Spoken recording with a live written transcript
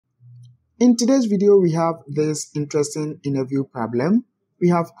In today's video, we have this interesting interview problem. We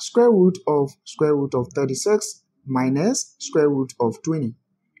have square root of 36 minus square root of 20.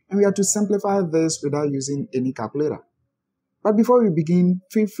 And we have to simplify this without using any calculator. But before we begin,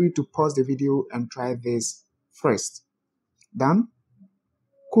 feel free to pause the video and try this first. Done?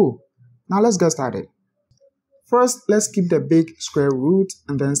 Cool. Now let's get started. First, let's keep the big square root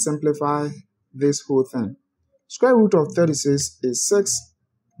and then simplify this whole thing. Square root of 36 is 6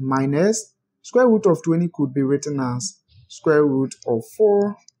 minus square root of 20 could be written as square root of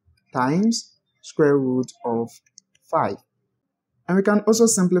 4 times square root of 5. And we can also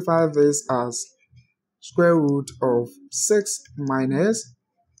simplify this as square root of 6 minus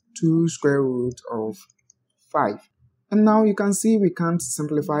 2 square root of 5. And now you can see we can't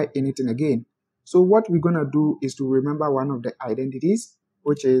simplify anything again. So what we're going to do is to remember one of the identities,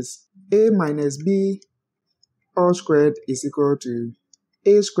 which is a minus b all squared is equal to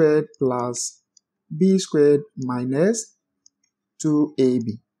a squared plus b squared minus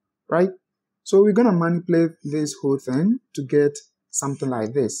 2ab, right? So we're going to manipulate this whole thing to get something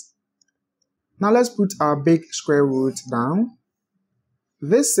like this. Now let's put our big square root down.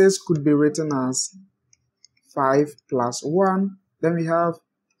 This 6 could be written as 5 plus 1. Then we have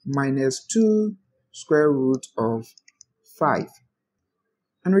minus 2 square root of 5.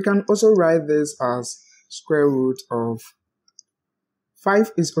 And we can also write this as square root of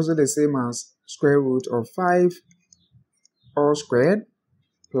 5 is also the same as square root of 5 all squared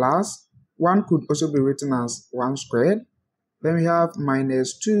plus 1 could also be written as 1 squared. Then we have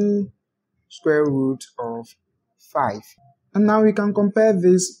minus 2 square root of 5. And now we can compare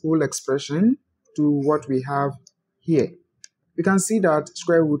this whole expression to what we have here. We can see that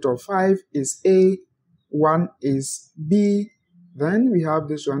square root of 5 is a, 1 is b, then we have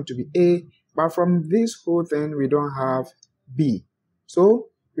this one to be a, but from this whole thing we don't have b. So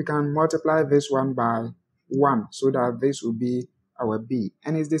we can multiply this one by 1 so that this will be our b.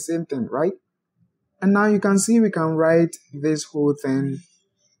 And it's the same thing, right? And now you can see we can write this whole thing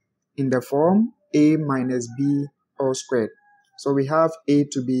in the form a minus b all squared. So we have a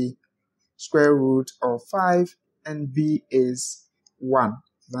to be square root of 5 and b is 1,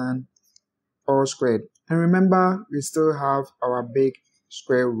 then all squared. And remember, we still have our big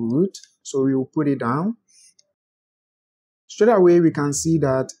square root, so we will put it down. Straight away, we can see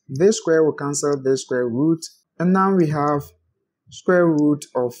that this square will cancel this square root, and now we have square root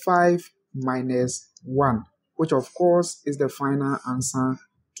of 5 minus 1, which of course is the final answer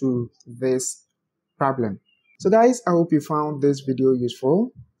to this problem. So guys, I hope you found this video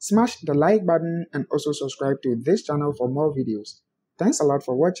useful. Smash the like button and also subscribe to this channel for more videos. Thanks a lot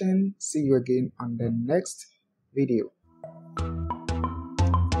for watching. See you again on the next video.